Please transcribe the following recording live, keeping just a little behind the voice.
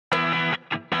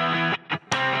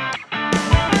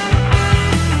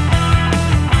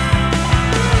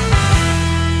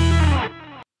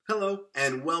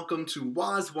welcome to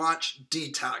Waz Watch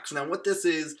Detox. Now what this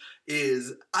is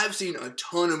I've seen a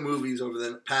ton of movies over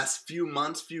the past few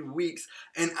months, few weeks,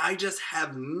 and I just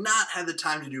have not had the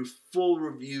time to do full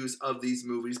reviews of these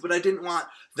movies, but I didn't want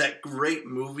that great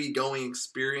movie-going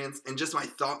experience and just my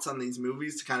thoughts on these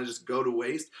movies to kind of just go to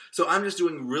waste. So I'm just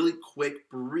doing really quick,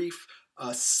 brief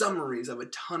summaries of a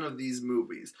ton of these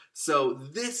movies. So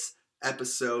this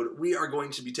episode, we are going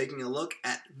to be taking a look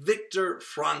at Victor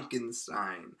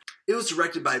Frankenstein. It was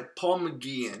directed by Paul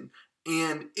McGeehan,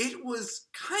 and it was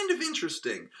kind of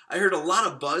interesting. I heard a lot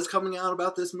of buzz coming out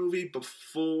about this movie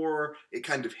before it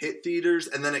kind of hit theaters,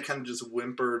 and then it kind of just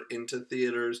whimpered into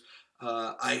theaters.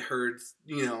 I heard,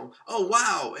 oh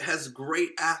wow, it has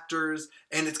great actors,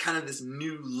 and it's kind of this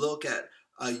new look at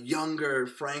a younger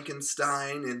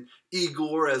Frankenstein and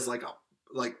Igor as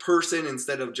like person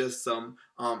instead of just some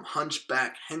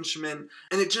hunchback henchman,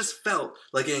 and it just felt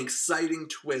like an exciting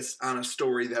twist on a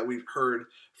story that we've heard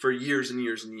for years and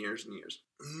years and years and years.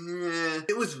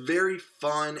 It was very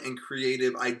fun and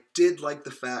creative. I did like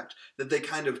the fact that they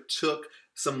kind of took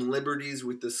some liberties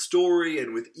with the story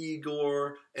and with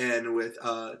Igor and with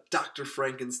Dr.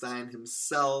 Frankenstein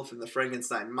himself and the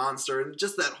Frankenstein monster and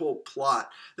just that whole plot,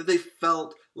 that they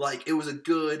felt like it was a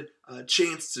good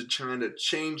chance to try to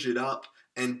change it up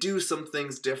and do some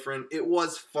things different. It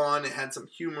was fun. It had some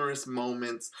humorous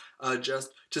moments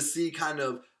just to see kind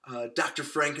of Dr.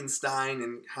 Frankenstein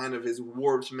and kind of his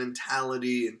warped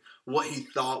mentality and what he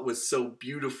thought was so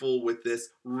beautiful with this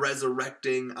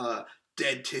resurrecting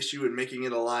dead tissue and making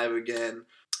it alive again.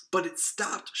 But it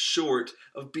stopped short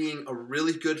of being a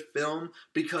really good film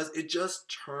because it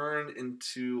just turned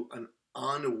into an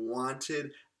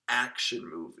unwanted action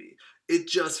movie. It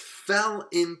just fell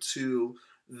into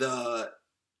the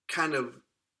kind of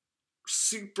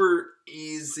super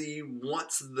easy,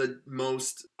 what's the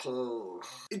most,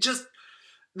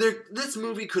 this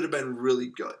movie could have been really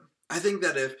good. I think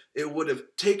that if it would have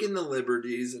taken the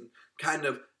liberties and kind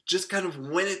of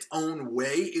went its own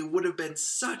way, it would have been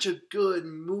such a good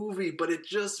movie, but it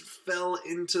just fell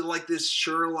into like this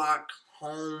Sherlock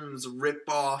Holmes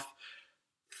ripoff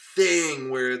thing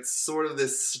where it's sort of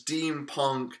this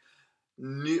steampunk,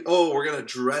 we're gonna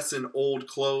dress in old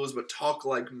clothes but talk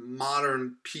like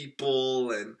modern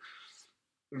people, and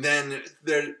then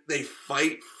they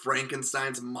fight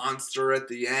Frankenstein's monster at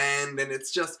the end, and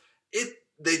it's just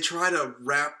they try to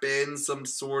wrap in some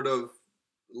sort of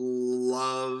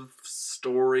love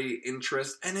story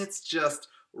interest, and it's just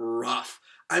rough.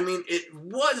 I mean, it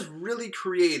was really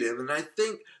creative, and I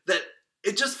think that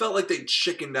it just felt like they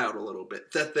chickened out a little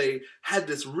bit, that they had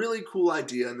this really cool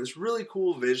idea and this really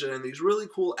cool vision and these really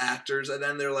cool actors, and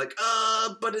then they're like,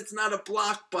 but it's not a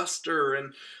blockbuster,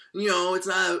 and, it's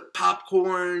not a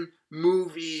popcorn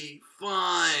movie,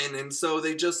 fun, and so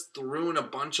they just threw in a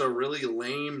bunch of really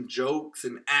lame jokes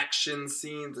and action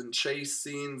scenes and chase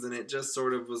scenes, and it just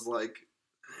sort of was like,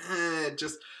 it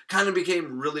just kind of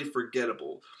became really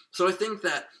forgettable. So I think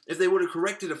that if they would have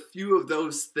corrected a few of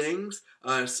those things,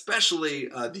 especially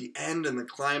the end and the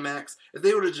climax, if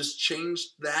they would have just changed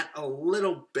that a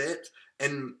little bit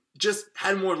and just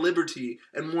had more liberty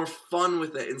and more fun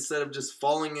with it instead of just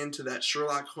falling into that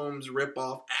Sherlock Holmes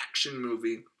ripoff action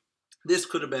movie, this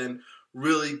could have been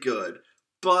really good.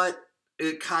 But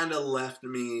it kind of left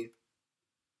me,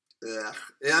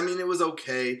 I mean, it was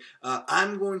okay.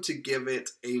 I'm going to give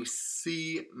it a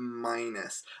C-.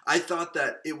 I thought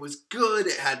that it was good,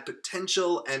 it had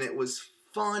potential, and it was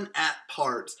fun at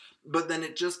parts, but then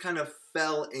it just kind of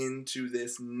fell into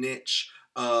this niche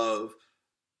of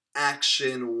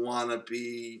action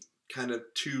wannabe, kind of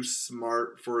too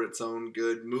smart for its own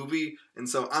good movie, and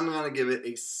so I'm going to give it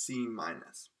a C-.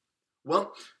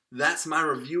 Well, that's my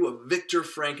review of Victor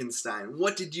Frankenstein.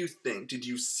 What did you think? Did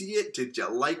you see it? Did you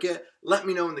like it? Let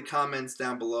me know in the comments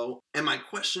down below. And my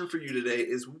question for you today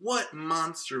is, what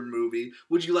monster movie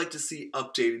would you like to see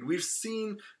updated? We've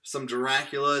seen some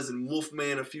Draculas and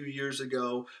Wolfman a few years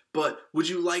ago, but would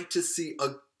you like to see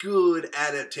a good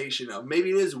adaptation of? Maybe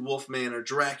it is Wolfman or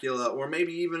Dracula, or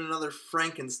maybe even another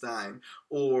Frankenstein,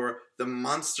 or the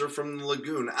monster from the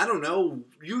lagoon. I don't know.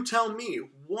 You tell me.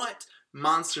 What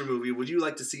monster movie would you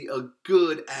like to see a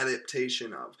good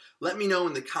adaptation of? Let me know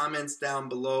in the comments down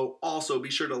below. Also, be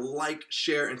sure to like,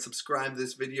 share, and subscribe to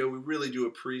this video. We really do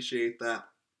appreciate that.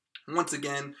 Once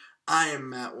again, I am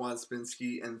Matt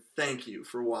Waspinski, and thank you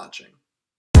for watching.